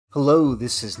Hello,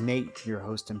 this is Nate, your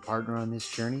host and partner on this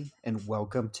journey, and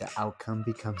welcome to Outcome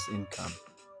Becomes Income.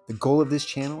 The goal of this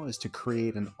channel is to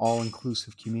create an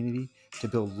all-inclusive community to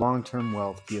build long-term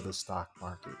wealth via the stock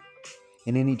market.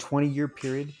 In any 20-year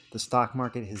period, the stock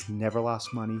market has never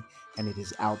lost money and it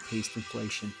has outpaced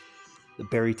inflation. The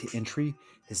barrier to entry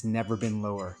has never been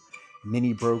lower.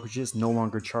 Many brokerages no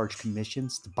longer charge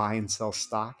commissions to buy and sell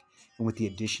stock, and with the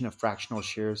addition of fractional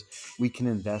shares, we can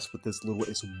invest with as little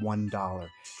as $1.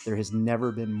 There has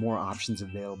never been more options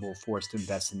available for us to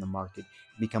invest in the market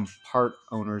and become part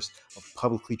owners of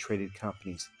publicly traded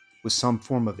companies. With some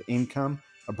form of income,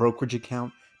 a brokerage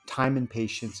account, time, and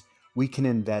patience, we can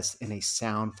invest in a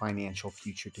sound financial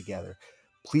future together.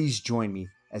 Please join me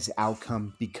as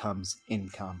outcome becomes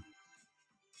income.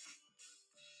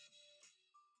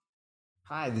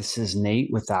 Hi, this is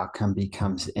Nate with Outcome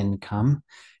Becomes Income.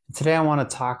 Today, I want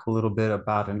to talk a little bit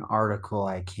about an article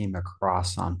I came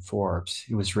across on Forbes.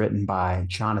 It was written by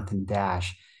Jonathan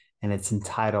Dash, and it's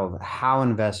entitled How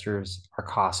Investors Are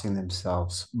Costing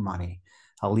Themselves Money.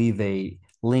 I'll leave a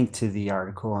link to the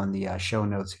article in the show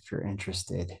notes if you're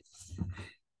interested.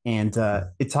 And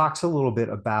it talks a little bit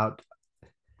about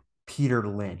Peter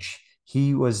Lynch.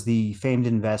 He was the famed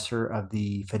investor of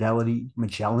the Fidelity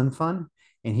Magellan Fund,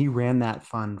 and he ran that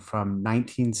fund from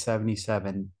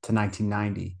 1977 to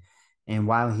 1990. And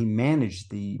while he managed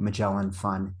the Magellan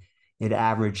Fund, it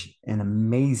averaged an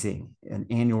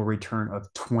annual return of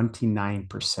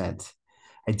 29%.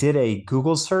 I did a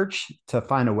Google search to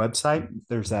find a website.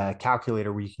 There's a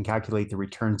calculator where you can calculate the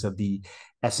returns of the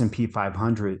S&P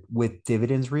 500 with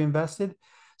dividends reinvested.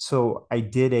 So I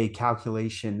did a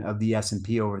calculation of the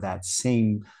S&P over that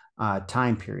same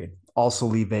time period. Also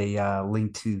leave a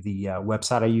link to the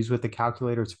website I use with the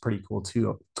calculator. It's a pretty cool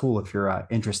tool if you're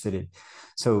interested in.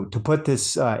 So to put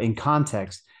this in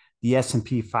context, the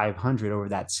S&P 500 over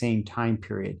that same time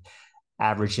period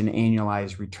averaged an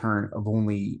annualized return of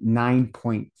only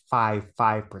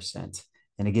 9.55%.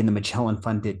 And again, the Magellan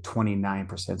Fund did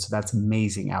 29%. So that's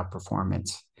amazing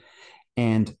outperformance.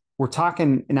 And we're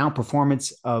talking an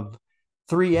outperformance of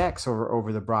 3x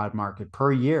over the broad market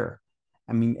per year.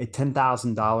 I mean, a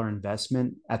 $10,000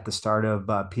 investment at the start of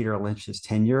Peter Lynch's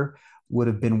tenure would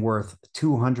have been worth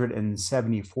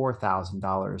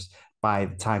 $274,000 by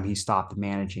the time he stopped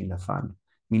managing the fund. I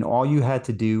mean, all you had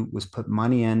to do was put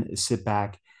money in, sit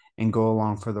back, and go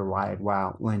along for the ride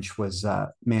while Lynch was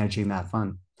managing that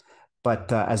fund.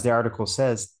 But as the article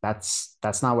says, that's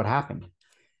not what happened.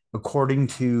 According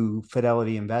to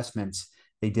Fidelity Investments,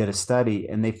 they did a study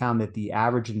and they found that the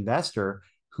average investor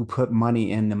who put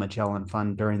money in the Magellan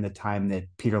Fund during the time that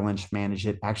Peter Lynch managed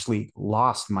it actually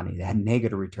lost money. They had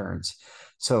negative returns.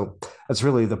 So that's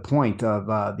really the point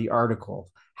of the article.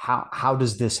 How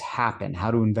does this happen?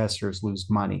 How do investors lose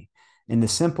money? And the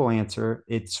simple answer,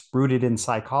 it's rooted in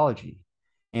psychology,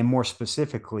 and more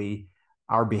specifically,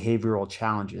 our behavioral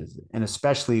challenges, and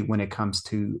especially when it comes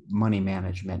to money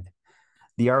management.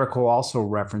 The article also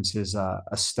references a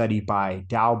study by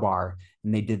Dalbar,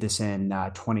 and they did this in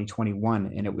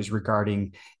 2021, and it was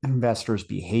regarding investors'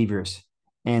 behaviors.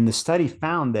 And the study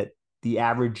found that the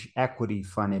average equity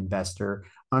fund investor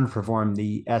underperformed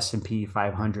the S&P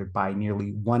 500 by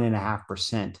nearly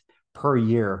 1.5% per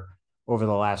year over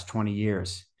the last 20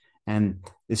 years. And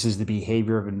this is the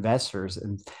behavior of investors.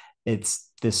 And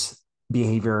it's this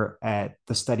behavior at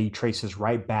the study traces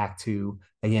right back to,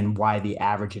 again, why the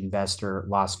average investor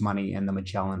lost money in the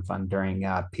Magellan Fund during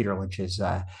Peter Lynch's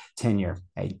tenure.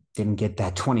 They didn't get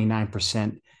that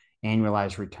 29%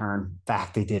 annualized return. In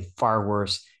fact, they did far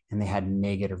worse and they had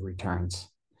negative returns.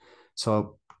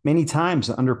 So many times,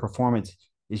 the underperformance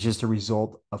is just a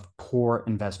result of poor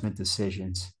investment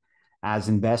decisions. As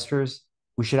investors,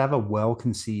 we should have a well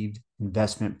conceived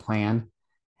investment plan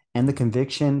and the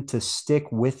conviction to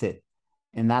stick with it.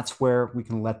 And that's where we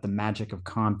can let the magic of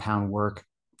compound work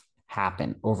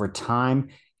happen. Over time,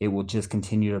 it will just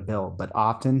continue to build. But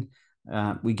often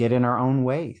we get in our own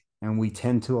way and we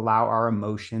tend to allow our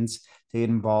emotions to get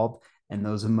involved, and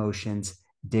those emotions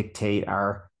dictate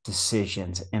our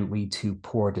decisions and lead to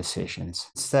poor decisions.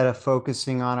 Instead of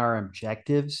focusing on our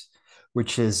objectives,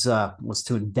 which was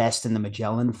to invest in the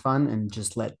Magellan Fund and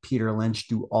just let Peter Lynch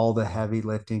do all the heavy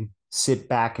lifting, sit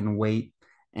back and wait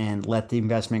and let the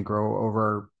investment grow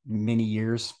over many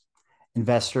years,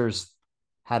 investors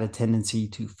had a tendency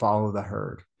to follow the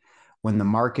herd. When the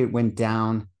market went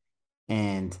down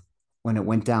and when it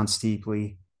went down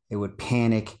steeply, they would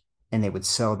panic and they would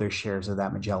sell their shares of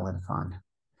that Magellan Fund.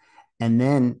 And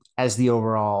then as the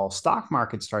overall stock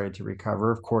market started to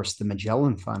recover, of course, the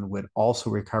Magellan Fund would also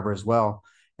recover as well,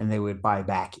 and they would buy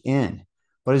back in.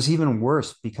 But it's even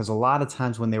worse because a lot of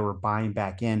times when they were buying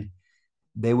back in,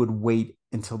 they would wait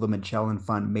until the Magellan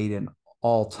Fund made an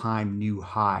all-time new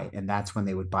high, and that's when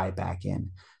they would buy back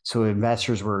in. So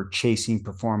investors were chasing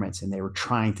performance and they were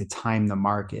trying to time the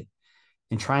market.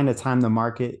 And trying to time the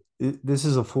market, this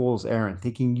is a fool's errand.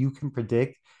 Thinking you can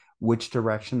predict which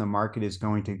direction the market is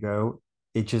going to go,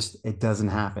 it doesn't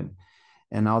happen.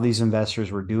 And all these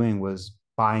investors were doing was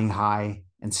buying high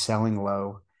and selling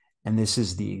low. And this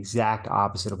is the exact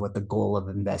opposite of what the goal of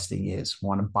investing is. We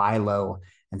want to buy low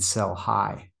and sell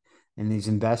high. And these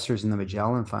investors in the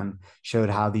Magellan Fund showed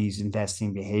how these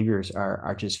investing behaviors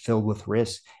are just filled with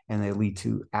risk and they lead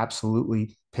to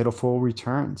absolutely pitiful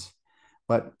returns.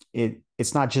 But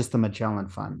it's not just the Magellan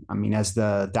Fund. I mean, as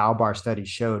the Dow Bar study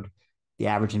showed, the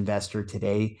average investor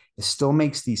today still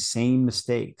makes these same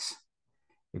mistakes.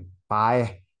 They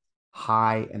buy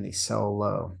high and they sell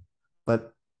low.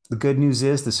 But the good news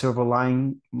is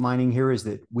the lining here is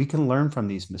that we can learn from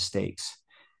these mistakes.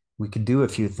 We could do a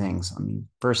few things. I mean,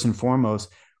 first and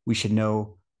foremost, we should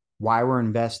know why we're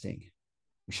investing.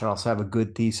 We should also have a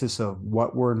good thesis of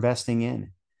what we're investing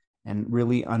in and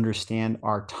really understand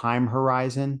our time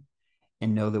horizon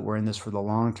and know that we're in this for the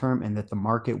long term and that the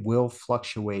market will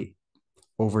fluctuate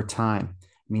over time.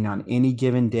 I mean, on any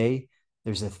given day,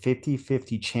 there's a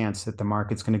 50-50 chance that the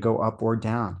market's going to go up or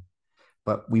down.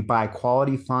 But we buy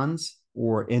quality funds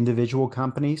or individual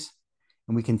companies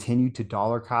and we continue to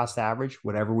dollar cost average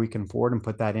whatever we can afford and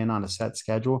put that in on a set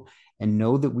schedule and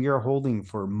know that we are holding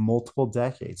for multiple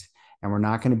decades. And we're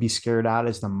not going to be scared out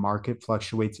as the market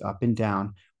fluctuates up and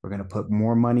down. We're going to put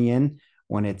more money in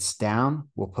when it's down.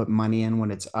 We'll put money in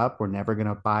when it's up. We're never going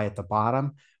to buy at the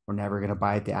bottom. We're never going to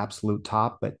buy at the absolute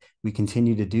top, but we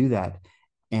continue to do that.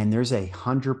 And there's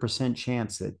 100%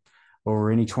 chance that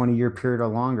over any 20-year period or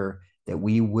longer, that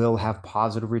we will have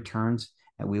positive returns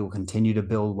and we will continue to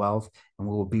build wealth and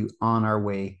we will be on our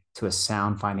way to a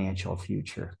sound financial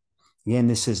future. Again,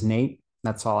 this is Nate.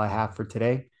 That's all I have for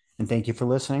today. And thank you for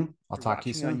listening. I'll talk to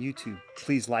you soon. On YouTube,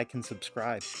 please like and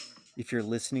subscribe. If you're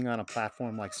listening on a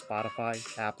platform like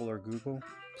Spotify, Apple, or Google,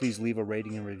 please leave a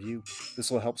rating and review.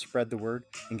 This will help spread the word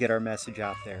and get our message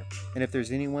out there. And if there's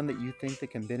anyone that you think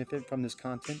that can benefit from this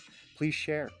content, please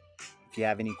share. If you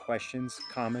have any questions,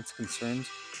 comments, concerns,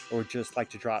 or just like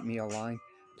to drop me a line,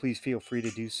 please feel free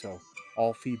to do so.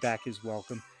 All feedback is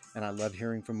welcome, and I love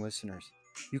hearing from listeners.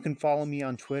 You can follow me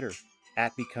on Twitter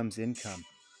 @BecomesIncome.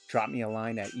 Drop me a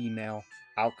line at email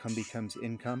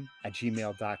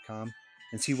outcomebecomes.income@gmail.com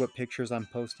and see what pictures I'm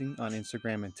posting on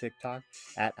Instagram and TikTok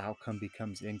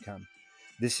 @OutcomeBecomesIncome.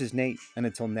 This is Nate, and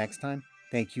until next time,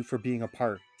 thank you for being a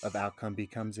part of Outcome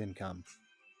Becomes Income.